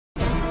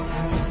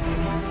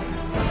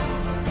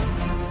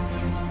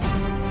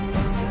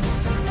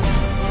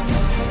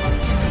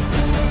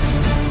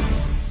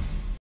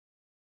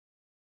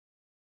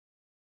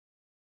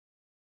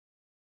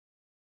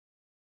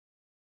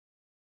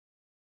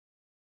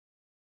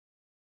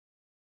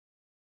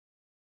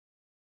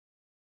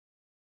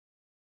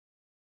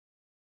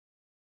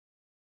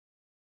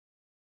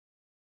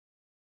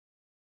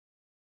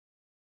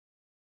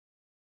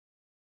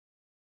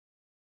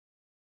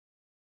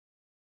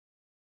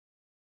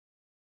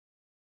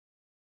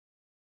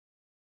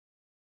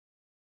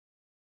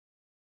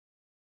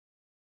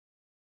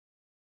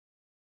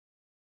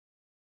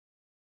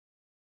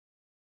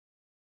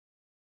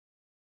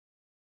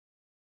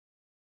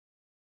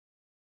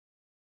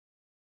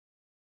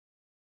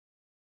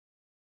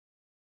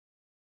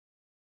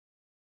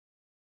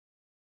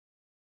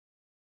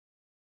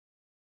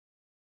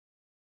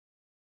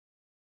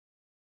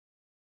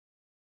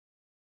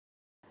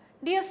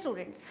Dear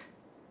students,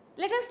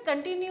 let us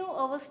continue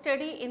our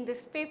study in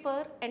this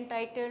paper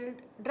entitled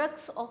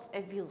Drugs of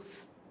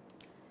Abuse.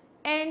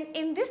 And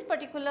in this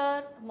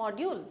particular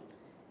module,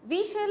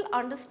 we shall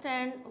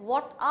understand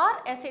what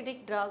are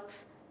acidic drugs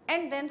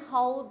and then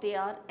how they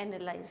are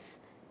analyzed.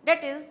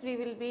 That is, we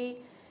will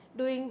be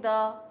doing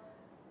the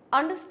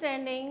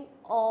understanding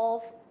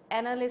of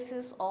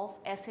analysis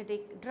of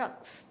acidic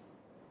drugs.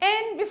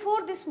 And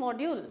before this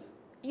module,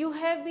 you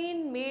have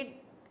been made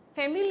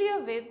familiar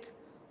with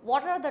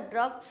what are the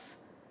drugs,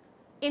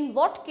 in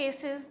what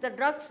cases the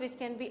drugs which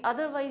can be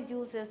otherwise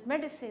used as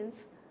medicines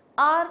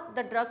are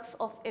the drugs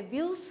of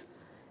abuse,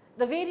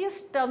 the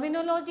various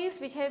terminologies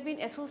which have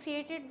been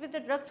associated with the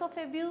drugs of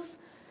abuse,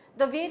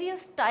 the various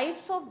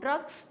types of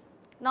drugs.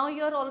 Now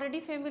you are already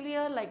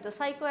familiar, like the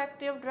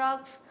psychoactive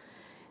drugs,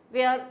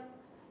 where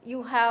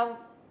you have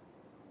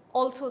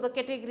also the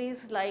categories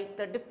like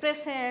the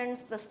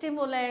depressants, the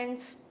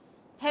stimulants,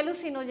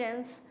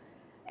 hallucinogens,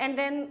 and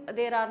then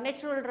there are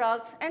natural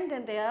drugs, and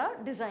then there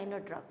are designer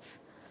drugs.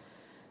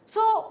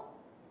 So,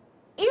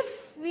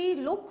 if we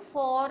look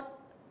for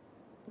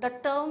the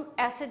term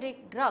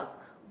acidic drug,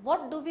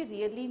 what do we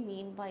really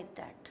mean by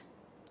that?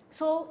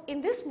 So, in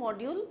this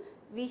module,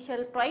 we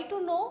shall try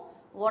to know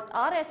what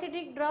are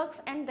acidic drugs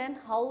and then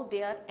how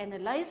they are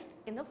analyzed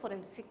in a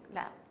forensic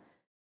lab.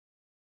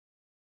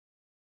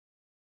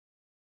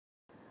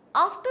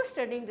 After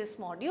studying this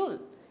module,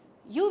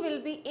 you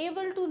will be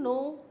able to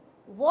know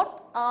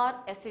what are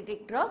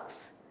acidic drugs,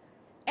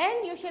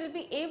 and you shall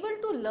be able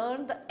to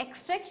learn the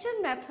extraction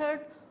method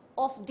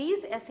of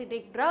these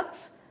acidic drugs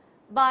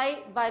by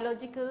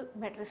biological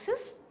matrices,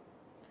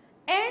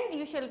 and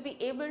you shall be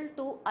able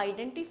to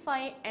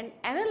identify and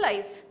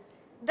analyze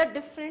the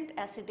different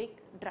acidic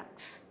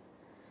drugs.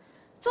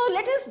 So,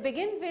 let us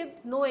begin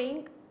with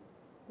knowing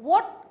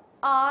what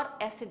are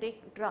acidic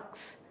drugs.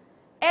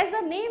 As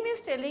the name is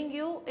telling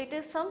you, it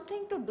is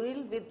something to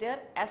deal with their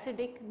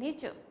acidic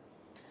nature.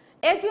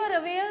 As you are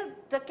aware,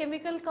 the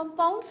chemical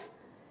compounds,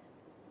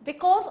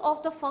 because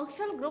of the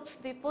functional groups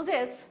they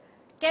possess,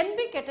 can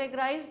be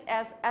categorized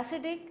as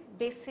acidic,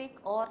 basic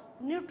or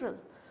neutral.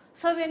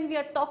 So, when we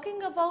are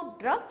talking about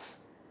drugs,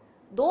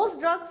 those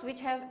drugs which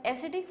have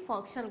acidic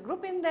functional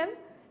group in them,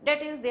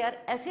 that is they are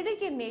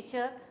acidic in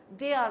nature,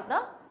 they are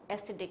the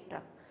acidic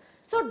drug.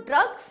 So,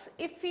 drugs,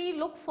 if we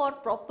look for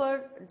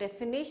proper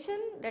definition,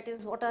 that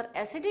is what are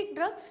acidic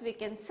drugs, we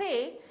can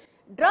say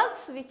drugs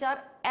which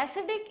are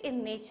acidic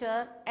in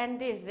nature and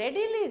they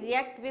readily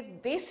react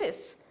with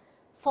bases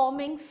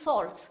forming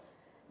salts,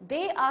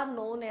 they are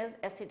known as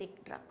acidic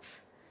drugs.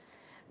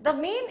 The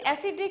main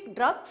acidic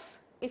drugs,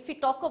 if we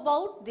talk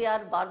about, they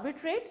are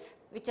barbiturates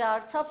which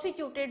are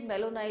substituted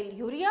malonyl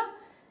urea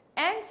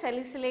and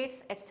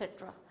salicylates,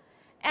 etc.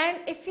 And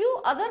a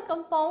few other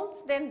compounds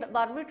than the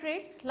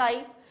barbiturates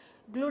like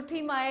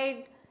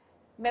glutamide,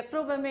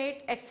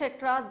 meprobamate,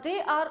 etc., they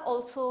are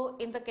also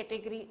in the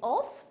category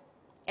of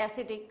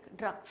acidic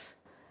drugs.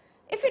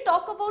 If we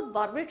talk about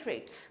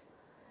barbiturates,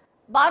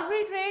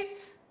 barbiturates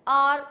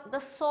are the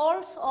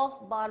salts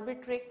of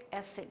barbiturate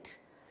acid,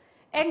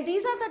 and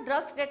these are the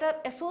drugs that are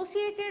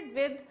associated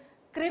with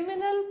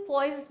criminal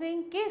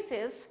poisoning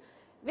cases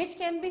which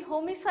can be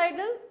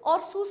homicidal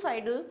or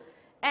suicidal,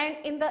 and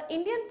in the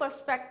Indian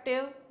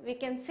perspective we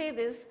can say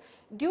this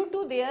due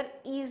to their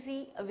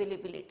easy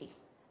availability.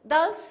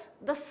 Thus,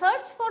 the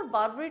search for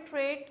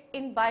barbiturate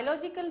in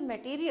biological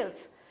materials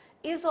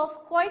is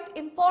of quite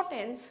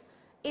importance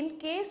in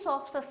case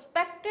of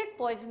suspected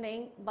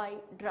poisoning by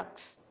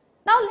drugs.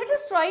 Now, let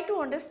us try to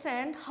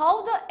understand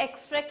how the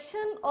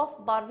extraction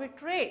of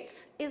barbiturates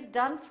is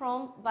done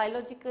from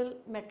biological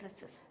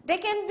matrices. They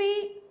can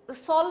be the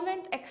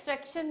solvent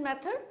extraction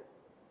method,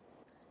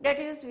 that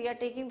is we are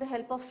taking the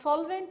help of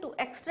solvent to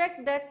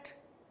extract that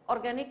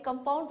organic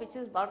compound which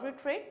is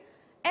barbiturate,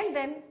 and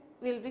then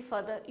we will be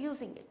further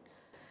using it.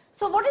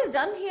 So, what is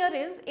done here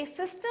is a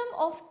system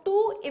of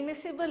two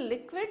immiscible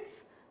liquids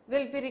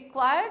will be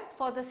required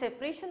for the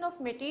separation of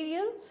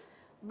material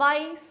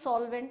by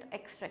solvent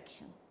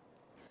extraction.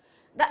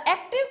 The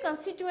active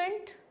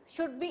constituent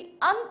should be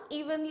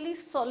unevenly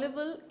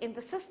soluble in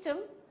the system,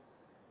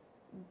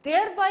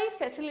 thereby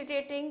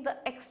facilitating the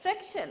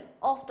extraction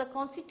of the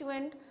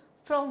constituent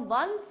from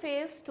one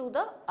phase to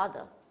the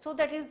other. So,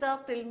 that is the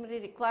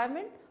preliminary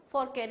requirement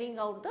for carrying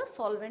out the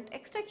solvent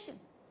extraction.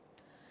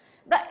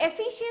 The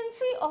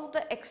efficiency of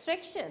the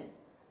extraction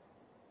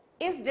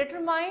is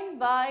determined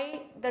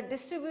by the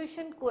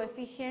distribution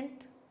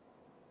coefficient,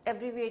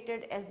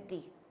 abbreviated as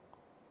D.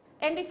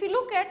 And if you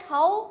look at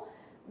how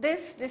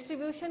this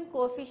distribution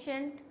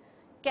coefficient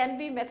can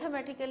be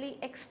mathematically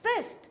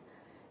expressed,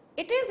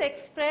 it is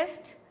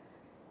expressed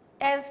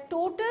as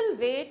total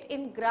weight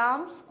in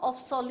grams of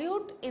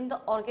solute in the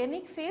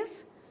organic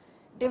phase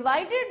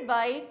divided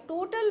by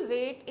total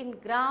weight in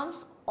grams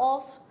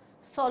of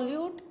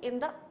solute in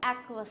the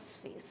aqueous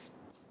phase.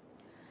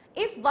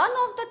 If one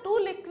of the two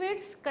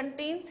liquids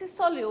contains a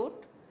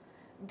solute,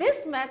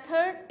 this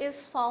method is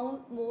found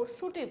more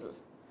suitable.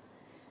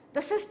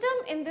 The system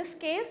in this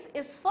case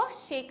is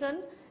first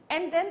shaken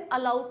and then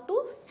allowed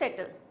to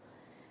settle.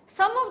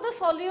 some of the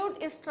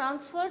solute is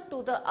transferred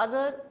to the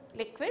other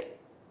liquid.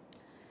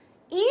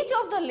 Each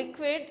of the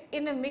liquid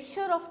in a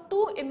mixture of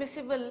two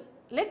immiscible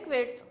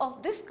liquids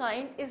of this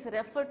kind is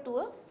referred to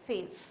a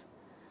phase.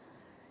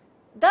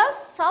 Thus,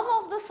 some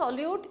of the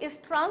solute is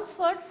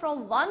transferred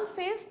from one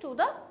phase to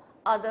the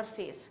other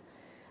phase.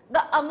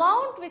 The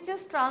amount which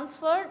is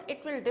transferred,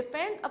 it will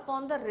depend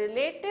upon the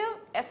relative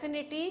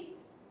affinity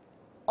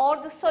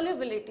or the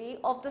solubility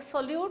of the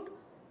solute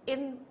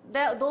in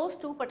those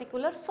two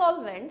particular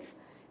solvents,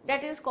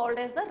 that is called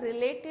as the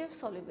relative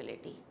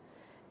solubility,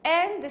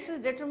 and this is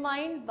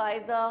determined by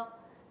the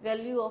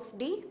value of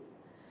D.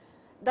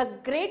 The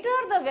greater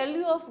the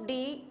value of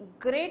D,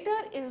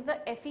 greater is the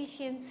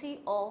efficiency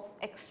of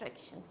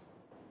extraction.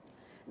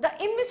 The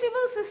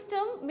immiscible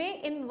system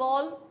may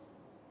involve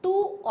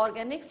two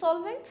organic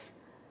solvents.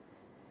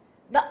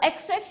 The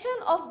extraction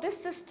of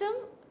this system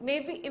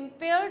may be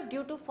impaired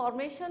due to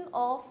formation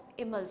of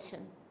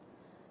emulsion.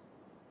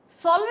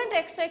 Solvent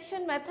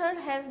extraction method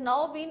has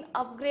now been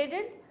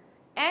upgraded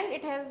and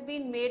it has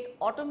been made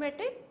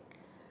automatic,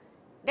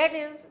 that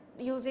is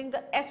using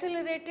the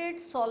accelerated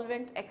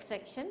solvent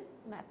extraction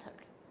method.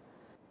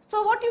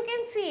 So, what you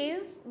can see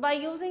is by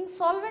using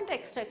solvent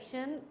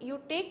extraction,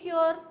 you take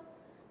your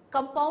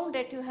compound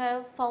that you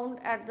have found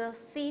at the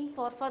scene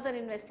for further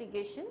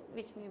investigation,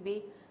 which may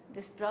be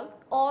this drug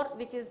or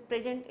which is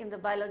present in the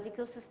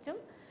biological system.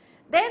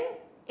 Then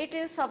it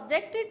is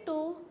subjected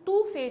to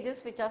two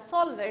phases which are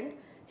solvent,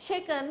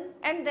 shaken,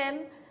 and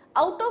then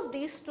out of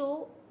these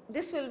two,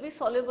 this will be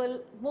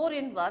soluble more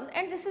in one,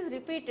 and this is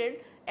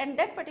repeated, and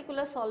that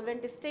particular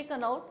solvent is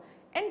taken out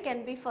and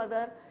can be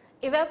further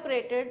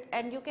evaporated,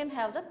 and you can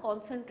have the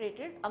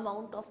concentrated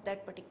amount of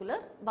that particular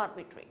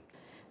barbiturate.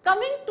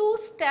 Coming to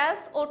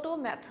Stas-Otto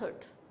method.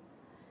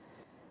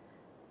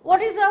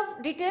 What is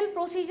the detailed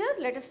procedure?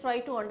 Let us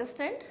try to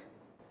understand.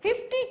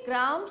 50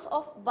 grams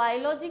of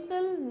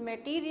biological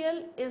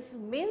material is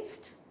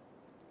minced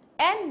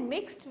and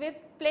mixed with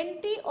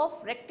plenty of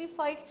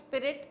rectified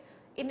spirit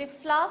in a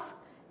flask,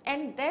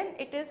 and then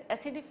it is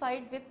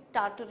acidified with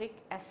tartaric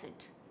acid.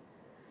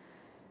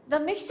 The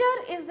mixture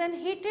is then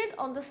heated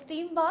on the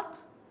steam bath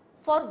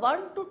for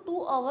 1 to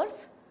 2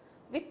 hours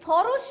with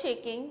thorough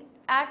shaking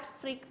at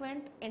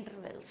frequent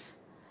intervals.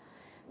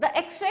 The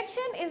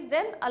extraction is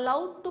then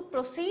allowed to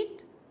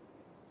proceed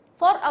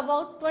for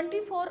about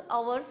 24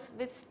 hours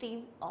with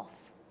steam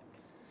off.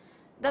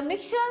 The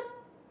mixture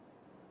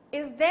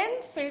is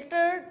then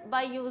filtered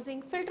by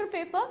using filter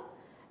paper,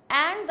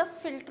 and the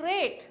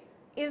filtrate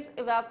is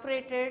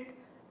evaporated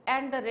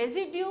and the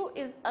residue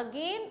is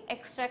again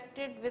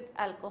extracted with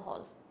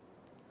alcohol.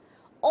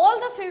 All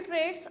the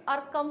filtrates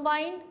are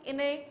combined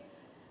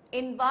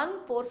in one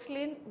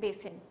porcelain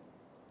basin.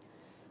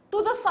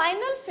 To the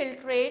final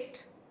filtrate,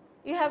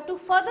 you have to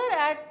further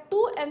add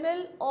 2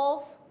 ml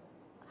of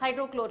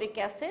hydrochloric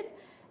acid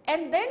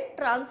and then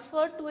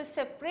transfer to a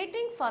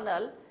separating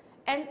funnel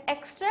and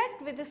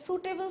extract with a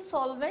suitable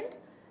solvent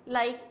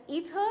like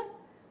ether,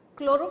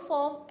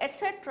 chloroform,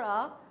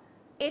 etc.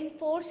 in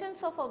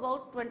portions of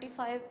about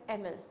 25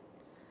 ml.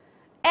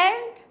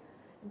 And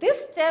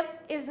this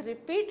step is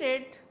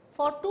repeated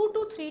for 2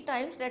 to 3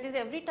 times, that is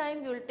every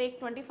time you will take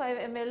 25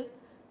 ml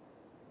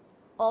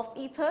of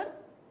ether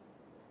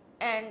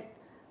and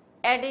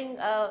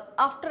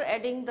after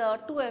adding the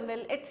 2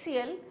 ml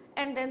HCl,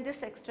 and then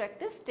this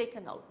extract is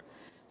taken out.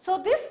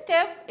 So, this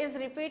step is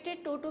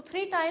repeated 2 to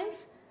 3 times,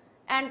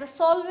 and the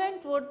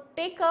solvent would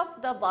take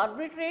up the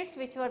barbiturates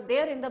which were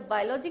there in the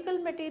biological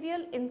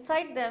material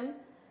inside them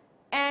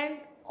and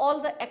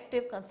all the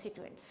active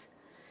constituents.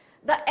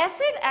 The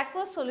acid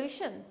aqueous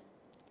solution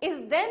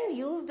is then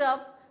used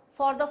up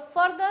for the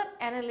further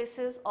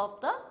analysis of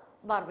the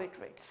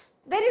barbiturates.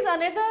 There is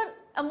another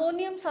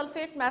ammonium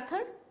sulfate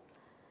method,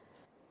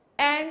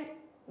 and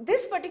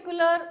this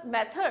particular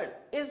method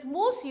is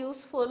most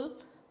useful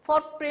for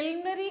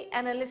preliminary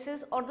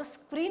analysis or the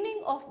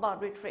screening of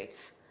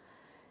barbiturates,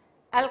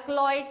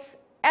 alkaloids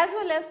as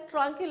well as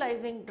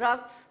tranquilizing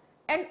drugs,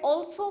 and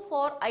also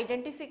for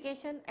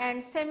identification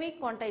and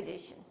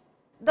semi-quantization.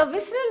 The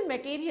visceral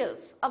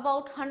materials,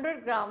 about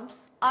 100 grams,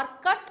 are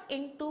cut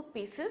into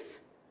pieces.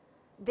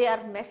 They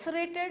are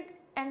macerated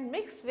and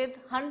mixed with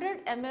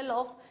 100 ml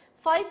of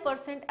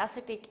 5%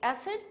 acetic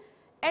acid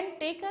and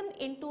taken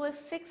into a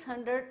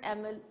 600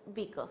 ml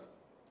beaker.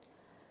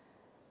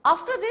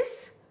 After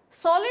this,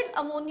 solid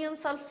ammonium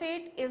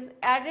sulfate is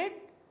added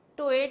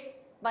to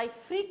it by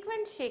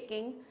frequent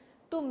shaking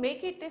to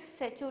make it a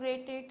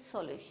saturated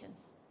solution.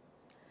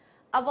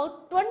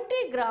 About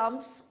 20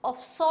 grams of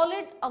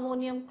solid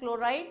ammonium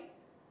chloride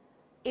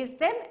is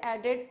then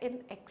added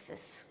in excess.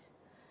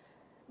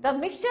 The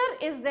mixture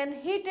is then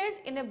heated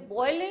in a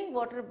boiling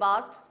water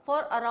bath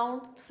for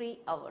around 3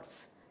 hours.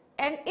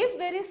 And if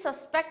there is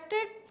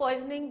suspected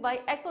poisoning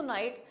by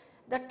aconite,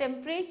 the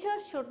temperature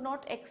should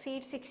not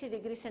exceed 60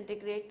 degrees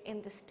centigrade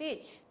in this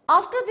stage.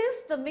 After this,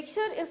 the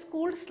mixture is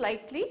cooled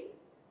slightly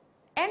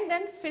and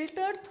then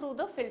filtered through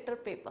the filter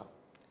paper.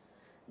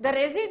 The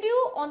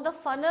residue on the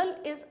funnel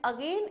is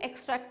again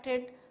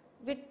extracted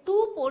with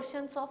 2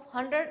 portions of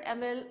 100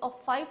 ml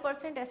of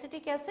 5%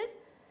 acetic acid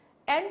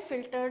and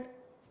filtered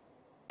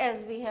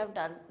as we have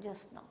done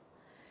just now.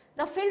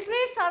 The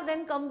filtrates are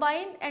then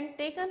combined and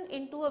taken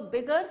into a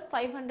bigger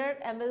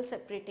 500 ml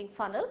separating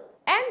funnel,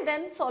 and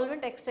then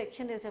solvent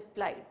extraction is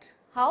applied.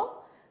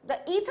 How? The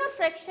ether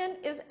fraction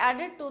is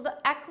added to the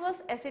aqueous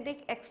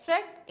acidic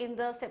extract in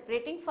the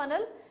separating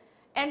funnel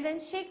and then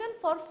shaken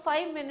for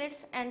 5 minutes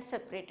and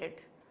separated.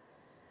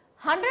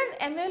 100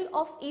 ml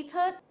of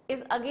ether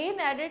is again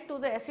added to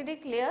the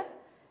acidic layer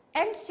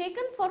and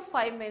shaken for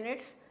 5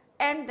 minutes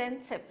and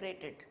then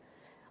separated.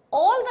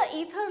 All the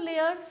ether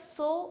layers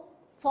so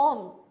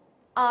formed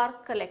are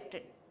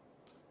collected.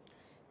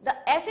 The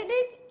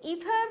acidic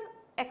ether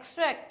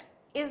extract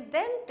is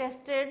then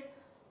tested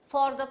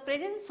for the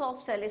presence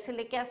of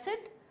salicylic acid,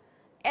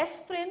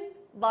 aspirin,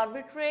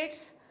 barbiturates,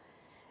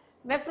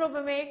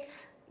 meprobamates,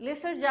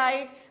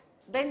 lysergides,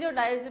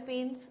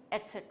 benzodiazepines,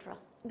 etc.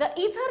 The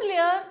ether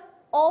layer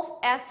of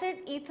acid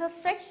ether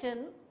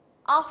fraction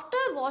after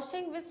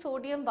washing with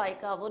sodium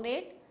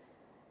bicarbonate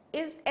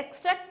is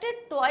extracted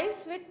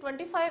twice with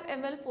 25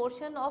 ml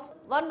portion of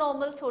 1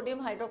 normal sodium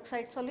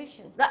hydroxide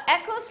solution. The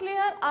aqueous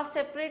layer are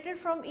separated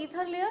from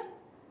ether layer,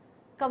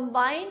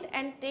 combined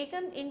and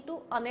taken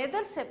into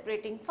another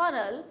separating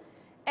funnel,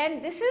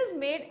 and this is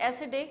made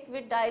acidic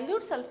with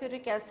dilute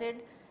sulfuric acid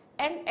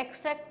and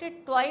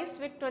extracted twice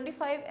with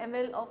 25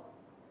 ml of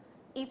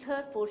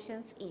ether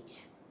portions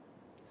each.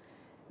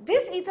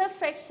 This ether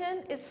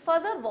fraction is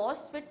further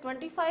washed with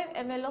 25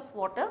 ml of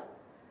water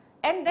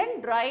and then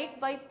dried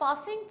by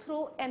passing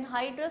through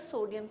anhydrous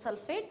sodium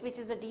sulfate, which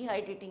is a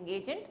dehydrating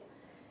agent,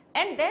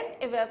 and then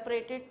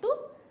evaporated to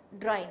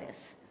dryness.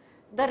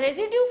 The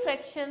residue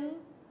fraction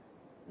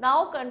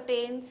now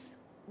contains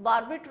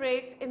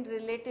barbiturates in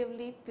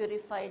relatively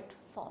purified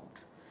form.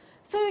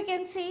 So, we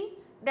can see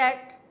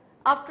that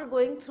after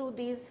going through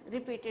these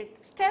repeated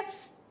steps,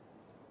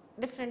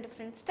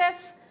 different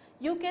steps,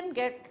 you can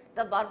get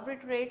the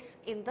barbiturates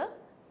in the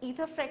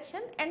ether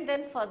fraction and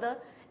then further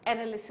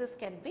analysis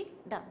can be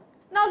done.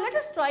 Now, let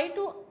us try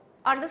to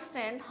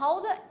understand how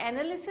the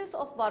analysis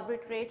of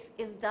barbiturates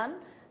is done,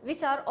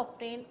 which are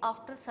obtained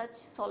after such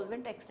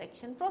solvent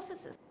extraction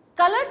processes.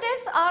 Color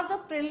tests are the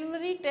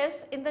preliminary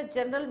tests in the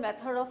general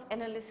method of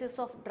analysis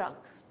of drug.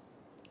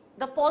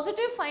 The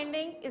positive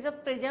finding is a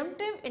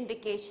presumptive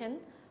indication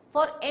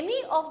for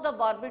any of the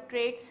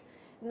barbiturates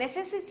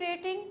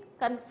necessitating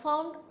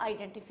confirmed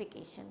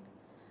identification.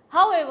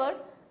 However,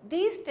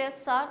 these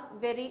tests are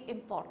very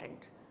important.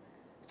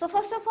 So,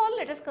 first of all,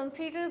 let us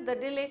consider the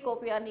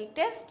Dillay-Kopiani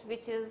test,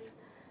 which is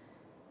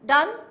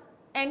done,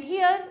 and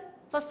here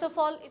first of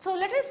all, so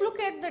let us look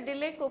at the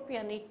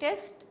Dillay-Kopiani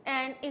test,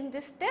 and in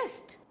this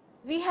test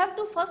we have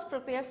to first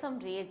prepare some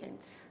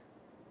reagents.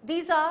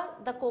 These are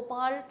the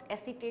cobalt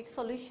acetate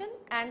solution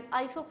and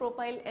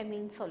isopropyl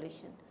amine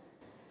solution.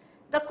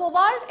 The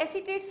cobalt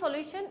acetate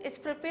solution is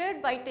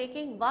prepared by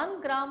taking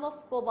 1 gram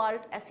of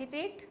cobalt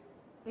acetate,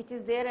 which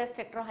is there as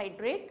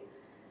tetrahydrate,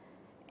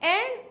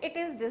 and it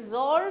is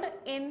dissolved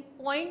in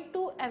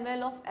 0.2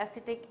 ml of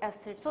acetic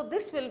acid. So,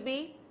 this will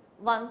be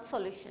one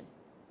solution.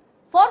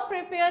 For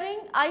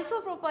preparing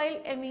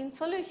isopropyl amine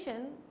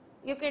solution,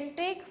 you can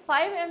take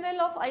 5 ml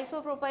of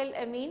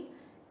isopropyl amine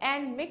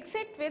and mix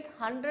it with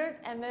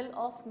 100 ml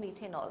of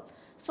methanol.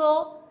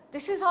 So,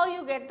 this is how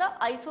you get the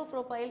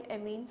isopropyl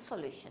amine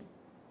solution.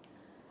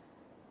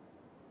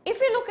 If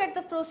we look at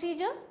the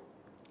procedure,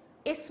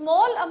 a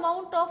small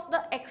amount of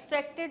the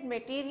extracted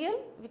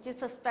material, which is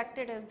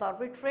suspected as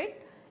barbiturate,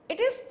 it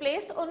is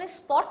placed on a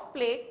spot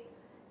plate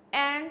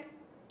and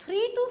 3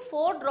 to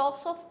 4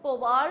 drops of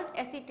cobalt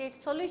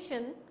acetate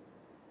solution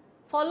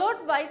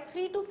followed by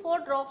 3 to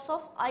 4 drops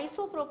of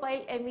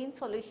isopropyl amine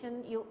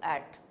solution you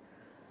add.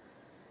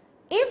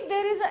 If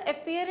there is an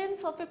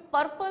appearance of a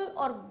purple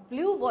or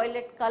blue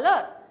violet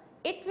color,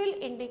 it will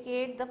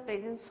indicate the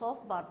presence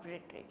of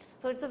barbiturates.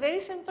 So, it is a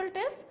very simple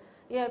test.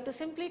 You have to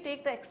simply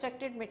take the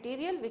extracted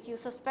material which you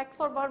suspect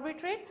for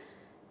barbiturate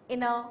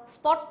in a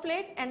spot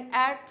plate and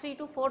add 3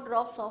 to 4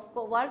 drops of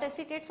cobalt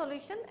acetate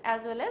solution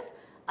as well as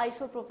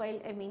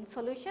isopropyl amine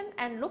solution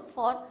and look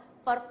for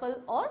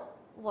purple or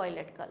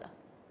violet color.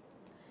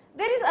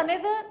 There is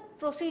another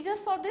procedure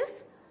for this.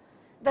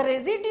 The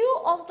residue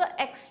of the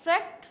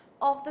extract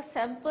of the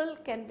sample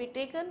can be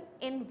taken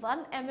in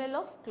 1 ml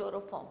of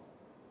chloroform,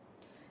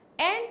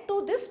 and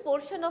to this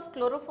portion of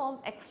chloroform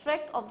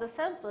extract of the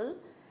sample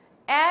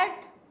add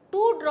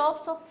 2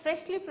 drops of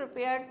freshly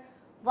prepared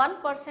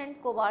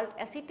 1% cobalt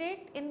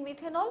acetate in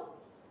methanol,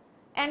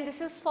 and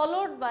this is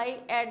followed by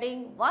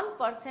adding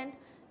 1%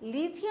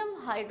 lithium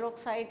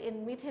hydroxide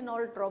in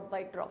methanol drop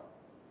by drop.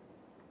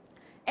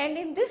 And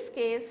in this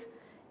case,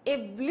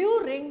 a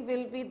blue ring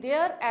will be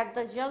there at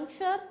the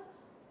juncture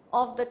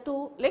of the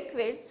two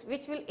liquids,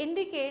 which will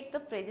indicate the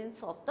presence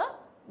of the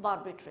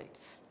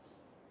barbiturates.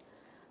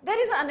 There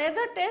is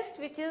another test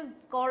which is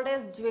called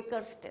as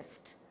Zwicker's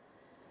test.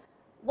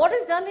 What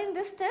is done in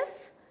this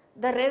test?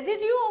 The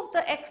residue of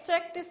the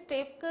extract is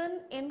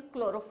taken in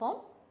chloroform,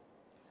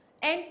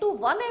 and to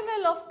 1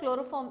 ml of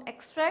chloroform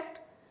extract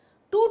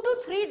 2 to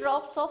 3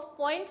 drops of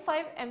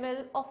 0.5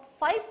 ml of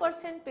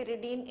 5%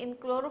 pyridine in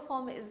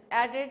chloroform is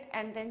added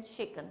and then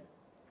shaken.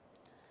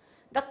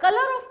 The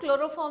color of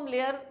chloroform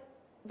layer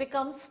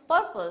becomes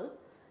purple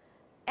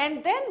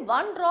and then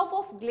 1 drop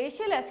of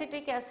glacial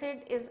acetic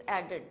acid is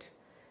added.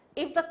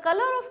 If the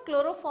color of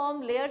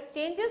chloroform layer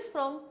changes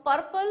from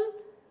purple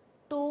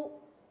to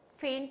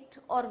faint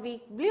or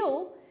weak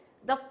blue,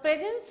 the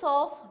presence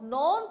of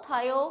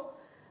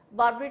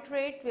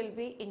non-thiobarbiturate will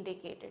be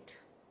indicated.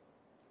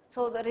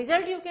 So, the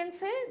result you can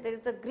say there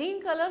is a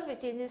green color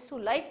which changes to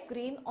light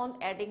green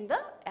on adding the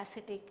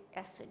acetic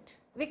acid.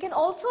 We can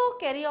also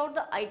carry out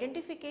the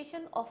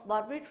identification of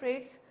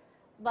barbiturates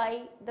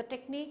by the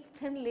technique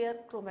thin layer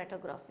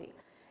chromatography.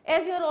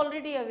 As you are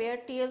already aware,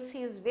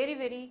 TLC is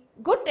very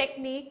good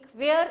technique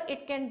where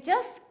it can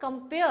just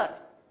compare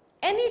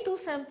any two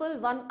sample,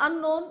 one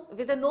unknown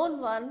with a known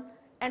one,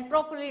 and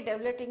properly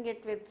developing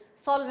it with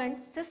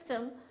solvent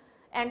system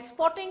and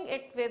spotting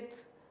it with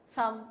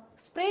some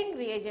spraying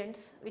reagents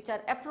which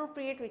are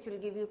appropriate, which will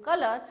give you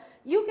color.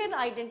 You can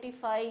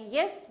identify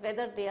yes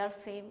whether they are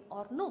same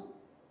or no.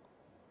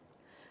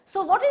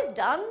 So, what is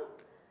done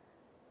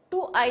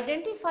to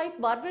identify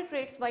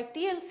barbiturates by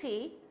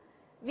TLC?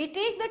 We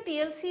take the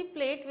TLC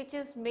plate which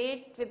is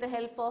made with the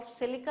help of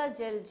silica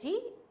gel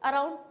G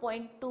around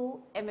 0.2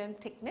 mm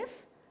thickness.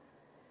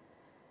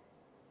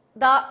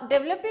 The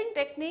developing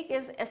technique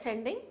is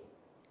ascending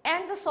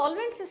and the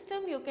solvent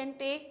system you can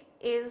take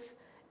is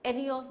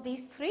any of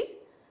these three.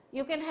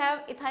 You can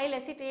have ethyl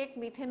acetate,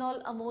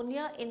 methanol,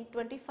 ammonia in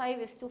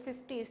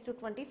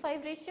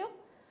 25:50:25 ratio,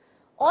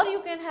 or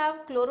you can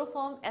have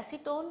chloroform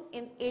acetone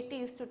in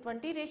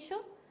 80:20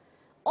 ratio,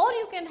 or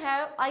you can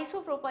have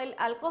isopropyl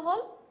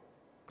alcohol,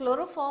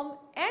 chloroform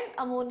and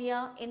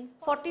ammonia in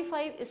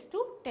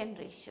 45:10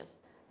 ratio.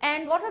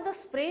 And what are the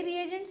spray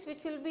reagents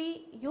which will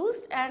be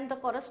used and the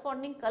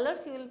corresponding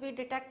colors you will be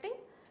detecting?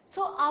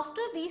 So,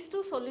 after these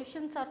two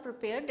solutions are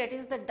prepared, that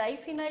is the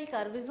diphenyl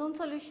carbazone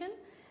solution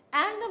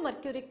and the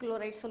mercury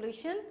chloride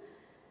solution,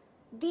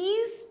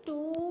 these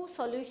two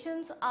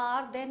solutions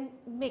are then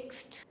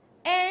mixed,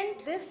 and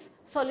this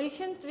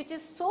solutions which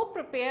is so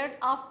prepared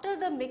after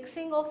the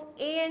mixing of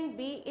A and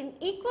B in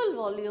equal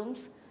volumes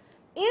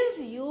is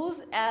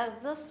used as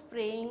the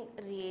spraying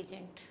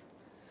reagent.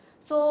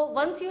 So,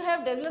 once you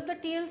have developed the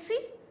TLC,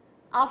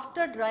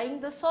 after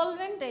drying the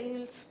solvent, then you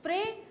will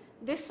spray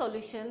this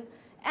solution,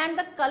 and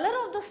the color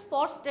of the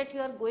spots that you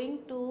are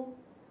going to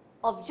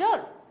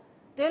observe,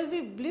 there will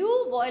be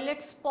blue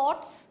violet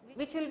spots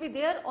which will be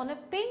there on a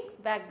pink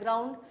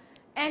background,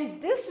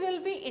 and this will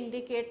be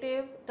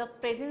indicative the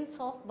presence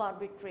of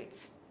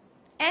barbiturates.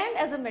 And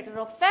as a matter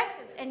of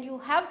fact, and you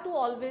have to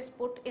always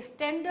put a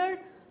standard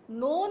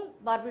known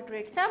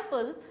barbiturate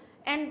sample,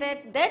 and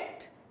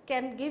that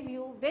can give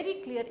you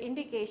very clear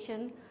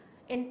indication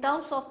in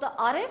terms of the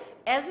RF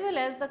as well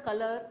as the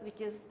color which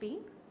is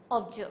being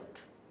observed.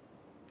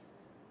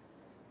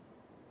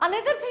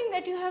 Another thing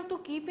that you have to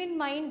keep in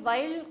mind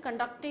while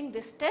conducting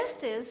this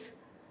test is,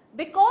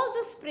 because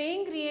the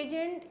spraying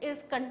reagent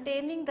is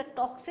containing the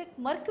toxic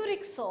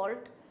mercuric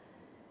salt,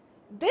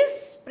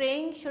 this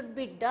spraying should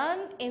be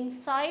done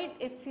inside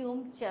a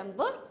fume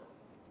chamber,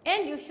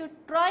 and you should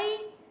try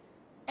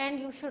and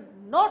you should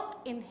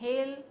not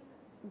inhale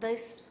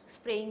this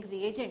spraying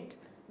reagent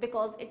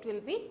because it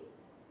will be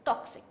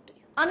toxic to you.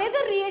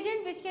 Another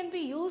reagent which can be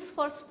used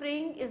for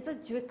spraying is the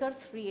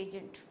Zwicker's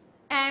reagent,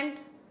 and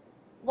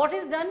what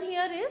is done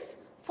here is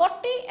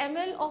 40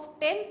 ml of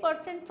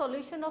 10%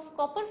 solution of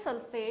copper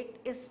sulphate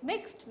is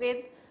mixed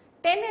with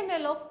 10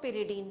 ml of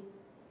pyridine,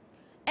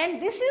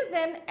 and this is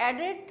then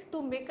added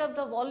to make up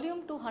the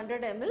volume to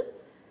 100 ml,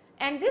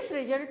 and this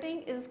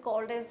resulting is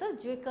called as the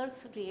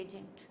Zwicker's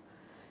reagent.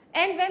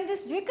 And when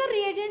this Zwicker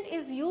reagent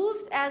is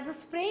used as a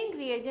spraying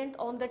reagent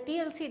on the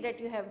TLC that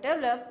you have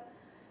developed,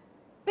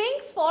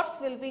 pink spots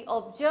will be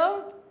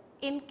observed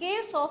in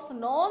case of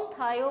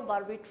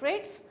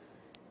non-thiobarbiturates,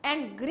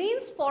 and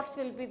green spots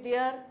will be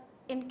there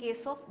in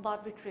case of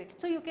barbiturates.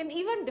 So, you can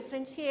even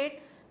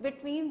differentiate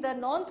between the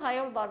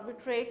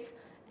non-thiobarbiturates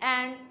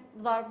and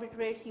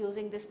barbiturates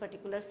using this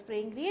particular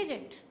spraying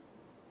reagent.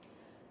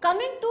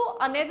 Coming to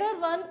another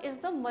one is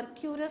the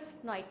mercurous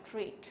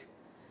nitrate,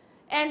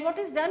 and what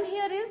is done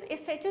here is a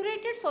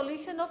saturated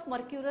solution of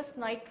mercurous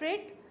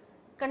nitrate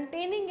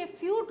containing a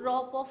few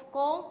drop of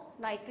Kong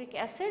nitric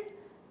acid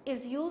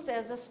is used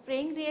as the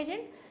spraying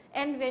reagent,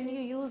 and when you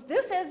use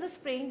this as the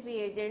spraying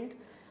reagent,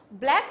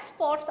 black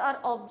spots are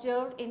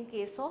observed in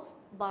case of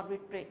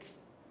barbiturates.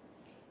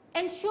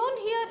 And shown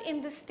here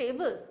in this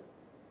table,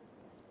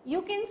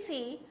 you can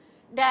see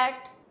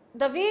that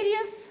the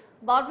various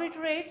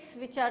barbiturates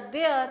which are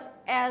there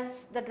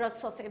as the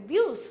drugs of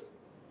abuse,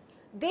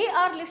 they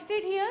are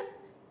listed here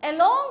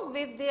along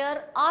with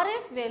their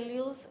RF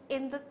values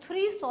in the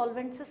three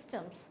solvent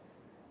systems,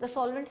 the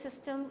solvent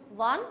system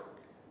 1,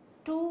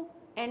 2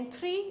 and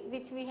 3,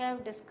 which we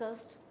have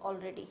discussed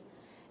already.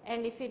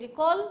 And if you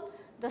recall,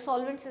 the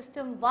solvent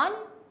system 1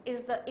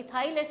 is the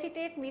ethyl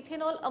acetate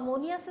methanol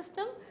ammonia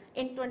system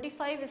in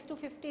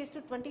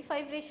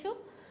 25:50:25 ratio.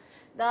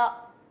 The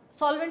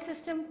Solvent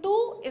system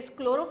 2 is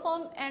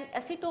chloroform and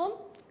acetone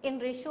in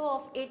ratio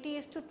of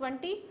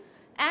 80:20,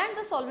 and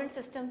the solvent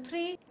system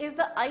 3 is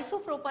the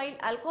isopropyl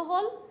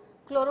alcohol,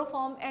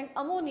 chloroform and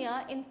ammonia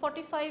in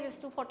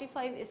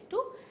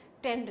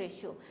 45:45:10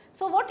 ratio.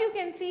 So, what you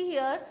can see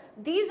here,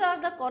 these are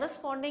the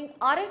corresponding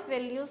RF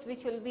values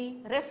which will be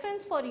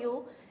reference for you,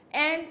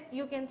 and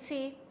you can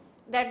see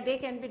that they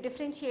can be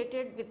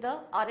differentiated with the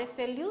RF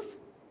values,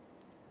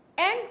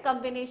 and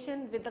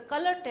combination with the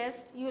color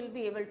test you will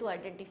be able to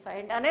identify.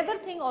 And another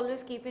thing,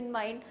 always keep in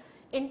mind,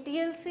 in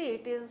TLC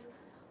it is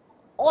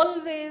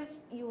always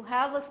you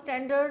have a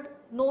standard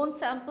known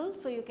sample.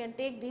 So, you can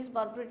take these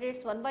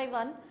barbiturates one by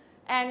one,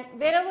 and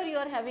wherever you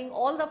are having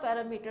all the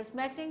parameters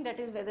matching, that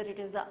is whether it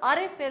is the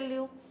RF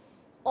value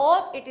or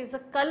it is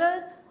the color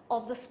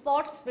of the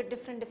spots with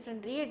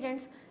different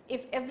reagents,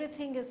 if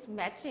everything is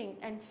matching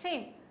and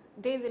same,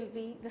 they will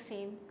be the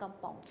same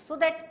compounds. So,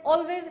 that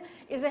always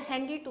is a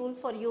handy tool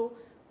for you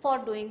for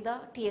doing the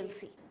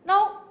TLC.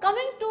 Now,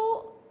 coming to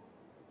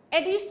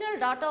additional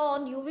data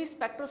on UV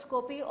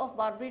spectroscopy of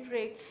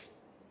barbiturates.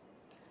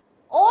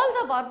 All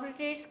the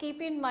barbiturates, keep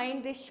in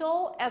mind, they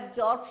show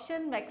absorption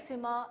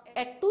maxima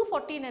at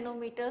 240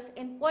 nanometers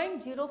in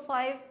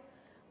 0.05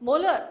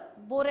 molar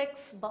borax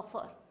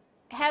buffer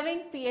having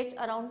pH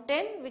around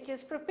 10, which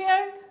is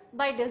prepared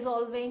by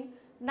dissolving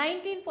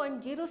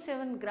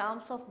 19.07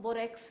 grams of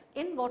borax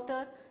in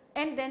water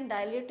and then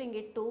diluting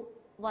it to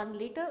 1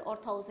 liter or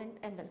 1000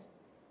 ml.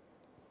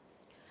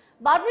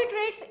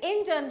 Barbiturates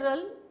in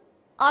general,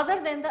 other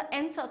than the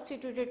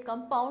N-substituted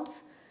compounds,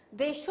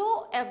 they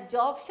show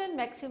absorption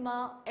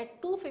maxima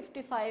at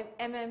 255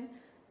 mm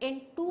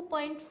in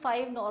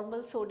 2.5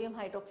 normal sodium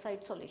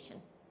hydroxide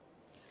solution.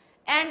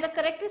 And the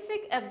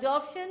characteristic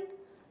absorption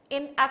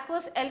in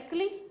aqueous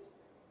alkali,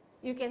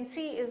 you can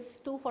see, is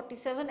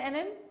 247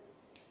 nm.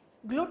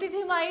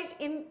 Glutathione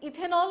in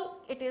ethanol,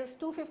 it is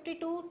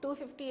 252,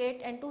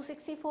 258 and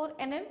 264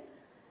 nm.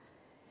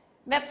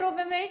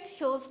 Meprobamate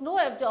shows no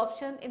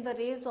absorption in the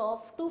range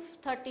of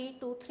 230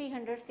 to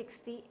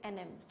 360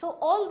 nm. So,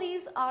 all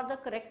these are the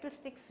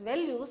characteristics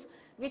values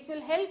which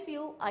will help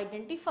you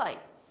identify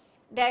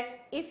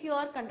that if you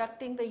are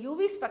conducting the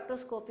UV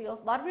spectroscopy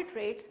of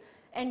barbiturates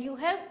and you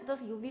have the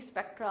UV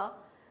spectra,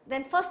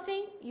 then first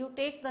thing you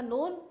take the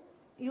known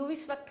UV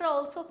spectra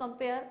also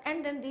compare,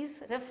 and then these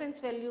reference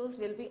values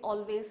will be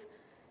always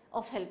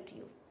of help to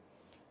you.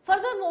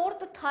 Furthermore,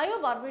 the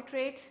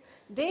thiobarbiturates,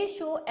 they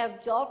show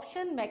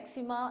absorption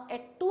maxima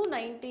at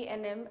 290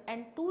 nm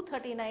and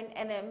 239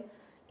 nm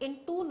in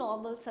 2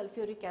 normal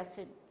sulfuric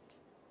acid.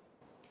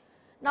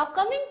 Now,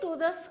 coming to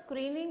the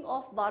screening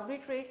of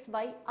barbiturates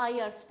by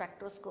IR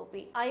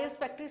spectroscopy. IR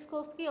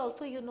spectroscopy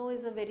also, you know,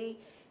 is a very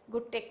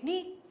good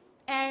technique,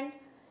 and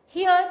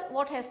here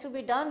what has to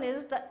be done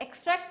is the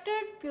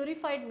extracted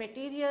purified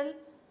material,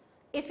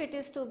 if it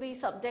is to be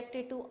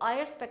subjected to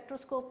IR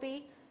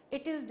spectroscopy,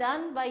 it is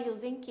done by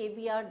using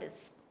KBR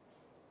disc.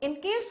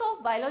 In case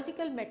of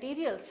biological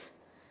materials,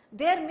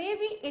 there may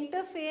be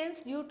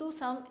interference due to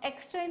some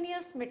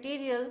extraneous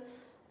material.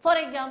 For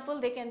example,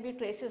 there can be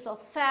traces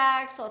of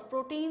fats or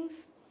proteins,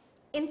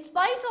 in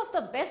spite of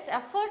the best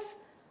efforts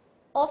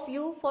of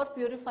you for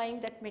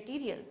purifying that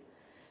material.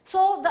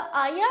 So, the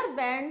IR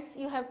bands,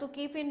 you have to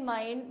keep in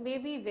mind, may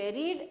be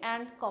varied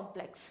and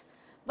complex.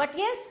 But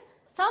yes,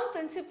 some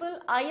principal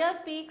IR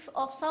peaks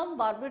of some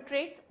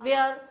barbiturates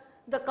where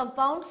the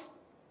compounds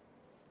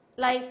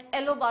like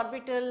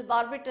allobarbital,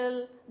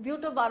 barbital,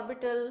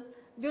 butobarbital,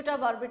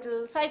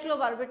 butabarbital,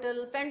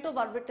 cyclobarbital,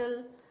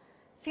 pentobarbital,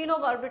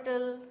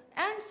 phenobarbital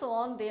and so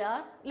on, they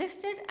are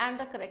listed and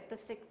the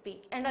characteristic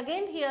peak. And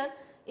again here,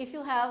 if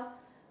you have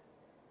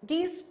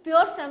these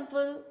pure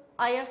sample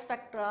IR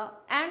spectra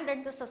and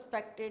then the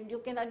suspected, you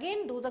can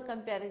again do the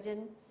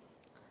comparison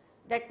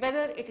that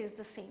whether it is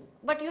the same.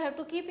 But you have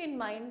to keep in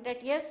mind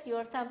that yes,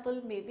 your sample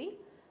may be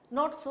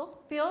not so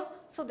pure,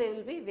 so there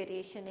will be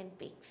variation in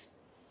peaks.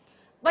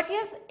 But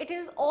yes, it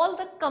is all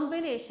the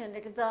combination,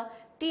 it is the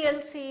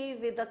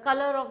TLC with the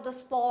color of the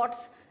spots,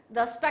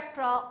 the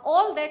spectra,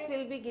 all that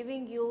will be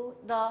giving you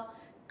the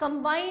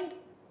combined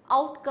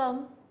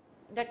outcome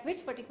that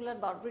which particular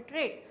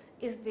barbiturate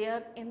is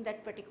there in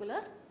that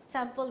particular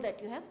sample that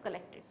you have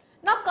collected.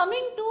 Now,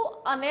 coming to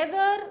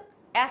another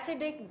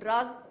acidic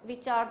drug,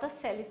 which are the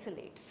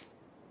salicylates.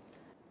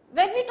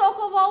 When we talk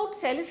about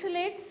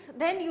salicylates,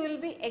 then you will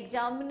be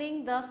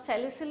examining the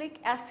salicylic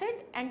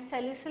acid and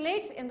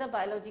salicylates in the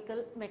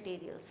biological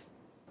materials.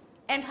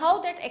 And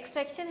how that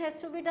extraction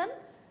has to be done?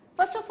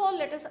 First of all,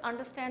 let us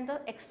understand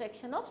the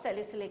extraction of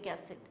salicylic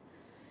acid.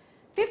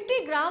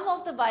 50 gram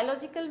of the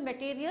biological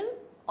material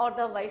or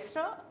the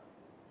viscera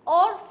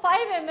or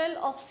 5 ml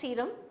of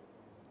serum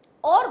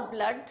or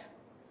blood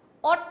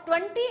or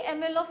 20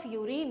 ml of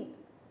urine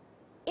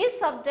is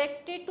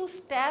subjected to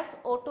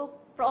Stas-Otto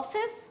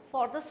process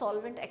for the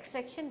solvent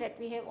extraction that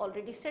we have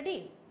already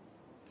studied.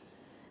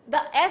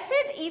 The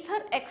acid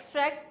ether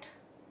extract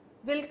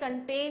will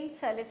contain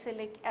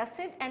salicylic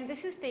acid and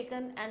this is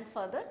taken and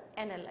further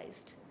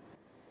analyzed.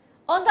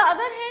 On the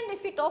other hand,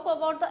 if we talk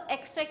about the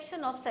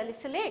extraction of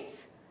salicylates,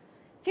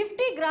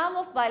 50 gram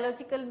of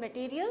biological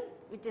material,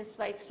 which is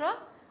Vistra,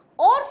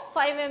 or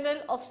 5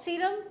 ml of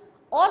serum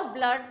or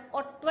blood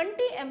or 20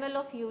 ml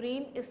of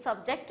urine is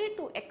subjected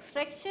to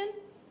extraction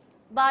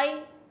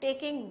by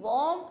taking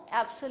warm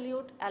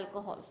absolute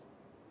alcohol.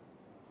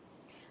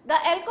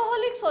 The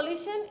alcoholic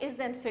solution is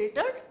then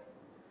filtered.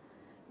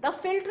 The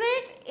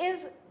filtrate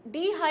is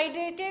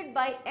dehydrated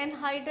by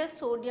anhydrous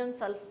sodium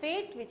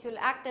sulfate, which will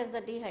act as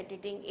the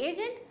dehydrating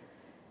agent,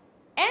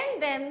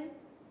 and then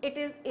it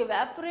is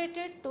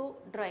evaporated to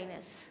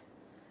dryness.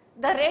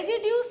 The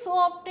residue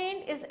so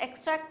obtained is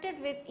extracted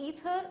with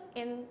ether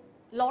in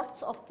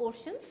lots of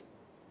portions.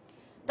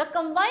 The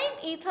combined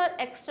ether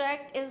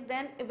extract is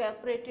then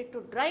evaporated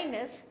to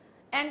dryness,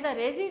 and the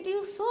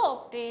residue so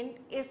obtained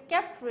is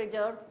kept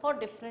reserved for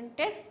different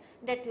tests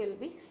that we will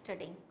be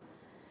studying.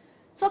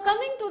 So,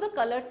 coming to the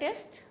color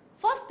test,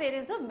 first there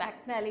is a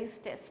McNally's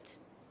test,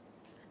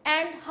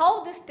 and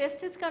how this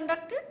test is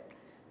conducted.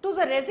 To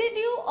the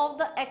residue of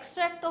the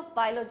extract of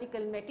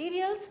biological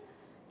materials,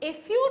 a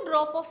few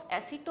drops of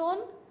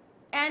acetone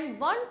and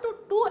 1 to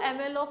 2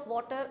 ml of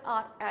water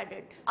are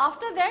added.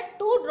 After that,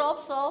 2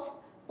 drops of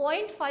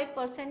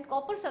 0.5%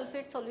 copper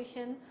sulfate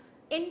solution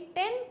in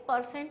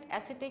 10%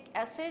 acetic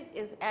acid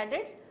is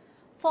added,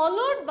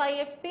 followed by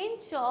a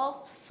pinch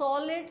of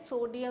solid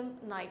sodium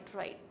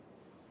nitrite.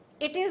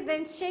 It is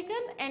then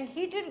shaken and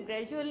heated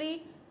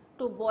gradually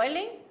to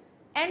boiling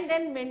and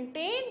then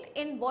maintained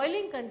in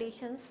boiling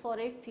conditions for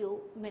a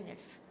few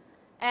minutes.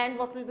 And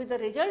what will be the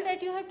result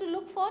that you have to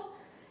look for?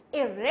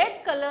 A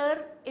red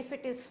color, if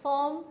it is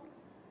formed,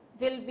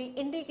 will be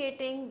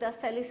indicating the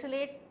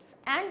salicylates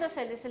and the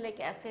salicylic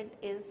acid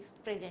is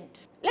present.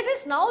 Let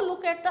us now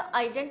look at the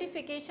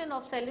identification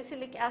of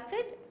salicylic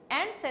acid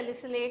and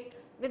salicylate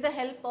with the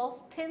help of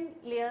thin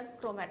layer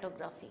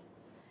chromatography.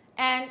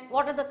 And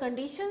what are the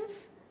conditions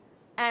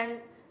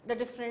and the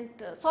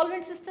different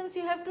solvent systems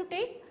you have to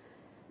take?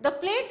 The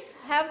plates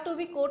have to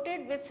be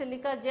coated with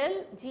silica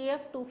gel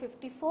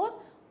GF254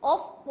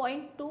 of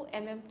 0.2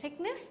 mm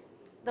thickness.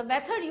 The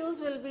method used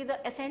will be the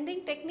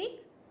ascending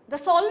technique. The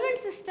solvent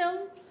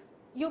system,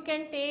 you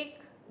can take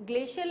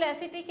glacial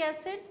acetic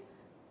acid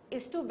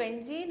is to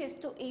benzene is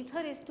to ether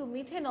is to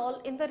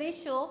methanol in the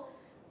ratio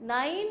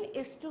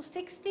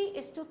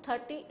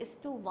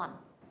 9:60:30:1.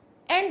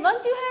 And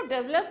once you have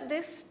developed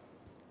this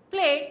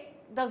plate,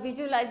 the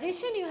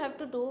visualization you have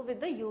to do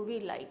with the UV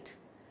light.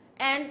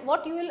 And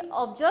what you will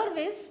observe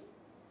is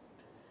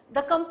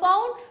the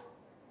compound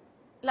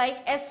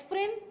like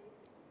aspirin,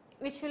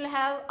 which will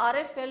have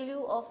RF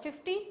value of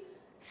 50,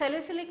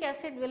 salicylic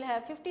acid will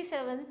have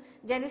 57,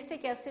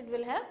 genistic acid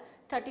will have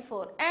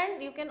 34,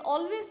 and you can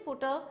always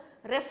put a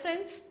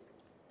reference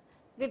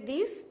with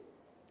these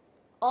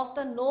of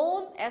the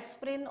known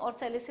aspirin or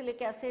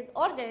salicylic acid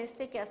or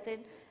genistic acid,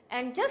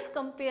 and just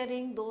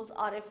comparing those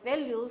RF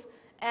values,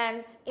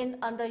 and in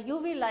under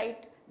UV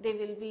light they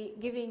will be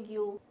giving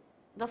you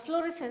the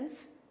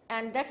fluorescence,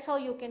 and that is how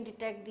you can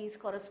detect these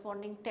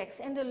corresponding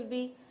texts, and there will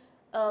be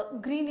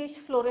greenish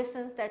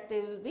fluorescence that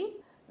they will be,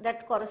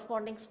 that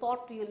corresponding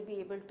spot you will be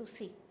able to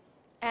see.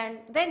 And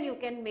then you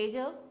can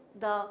measure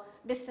the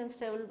distance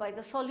travelled by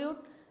the solute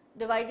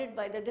divided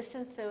by the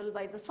distance travelled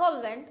by the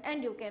solvent,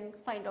 and you can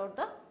find out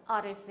the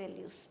RF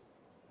values.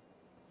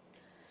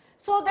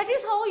 So that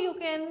is how you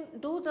can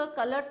do the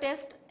color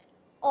test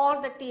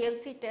or the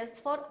TLC test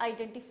for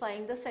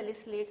identifying the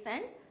salicylates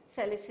and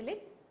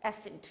salicylic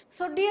acid.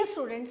 So dear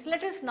students,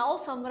 let us now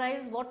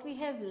summarize what we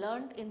have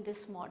learned in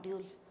this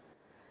module.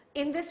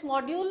 In this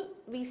module,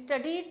 we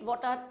studied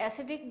what are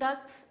acidic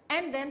drugs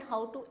and then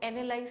how to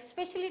analyze,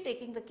 especially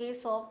taking the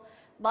case of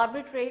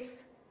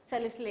barbiturates,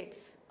 salicylates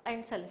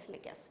and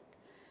salicylic acid.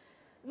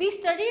 We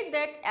studied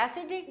that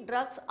acidic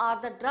drugs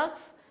are the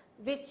drugs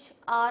which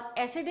are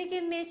acidic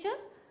in nature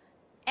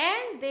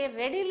and they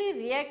readily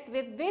react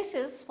with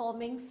bases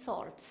forming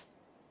salts.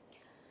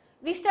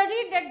 We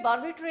studied that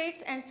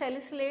barbiturates and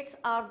salicylates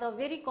are the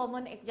very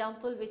common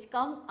example which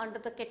come under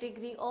the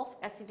category of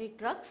acidic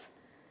drugs,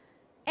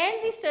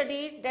 and we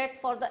studied that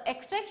for the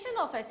extraction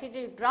of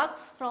acidic drugs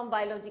from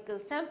biological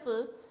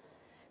sample,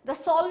 the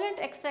solvent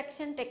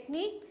extraction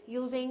technique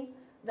using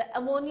the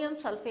ammonium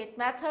sulfate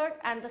method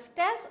and the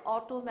Stas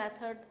Otto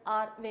method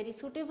are very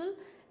suitable,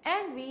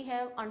 and we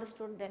have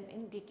understood them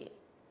in detail.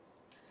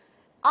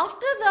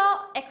 After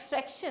the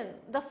extraction,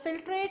 the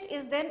filtrate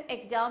is then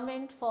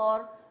examined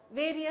for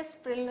various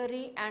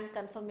preliminary and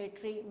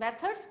confirmatory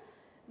methods,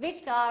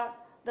 which are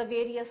the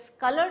various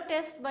color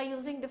tests by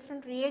using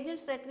different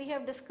reagents that we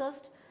have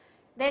discussed.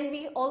 Then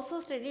we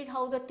also studied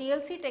how the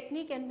TLC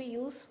technique can be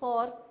used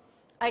for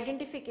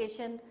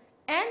identification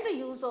and the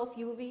use of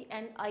UV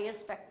and IR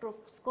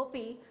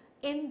spectroscopy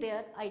in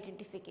their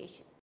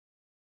identification.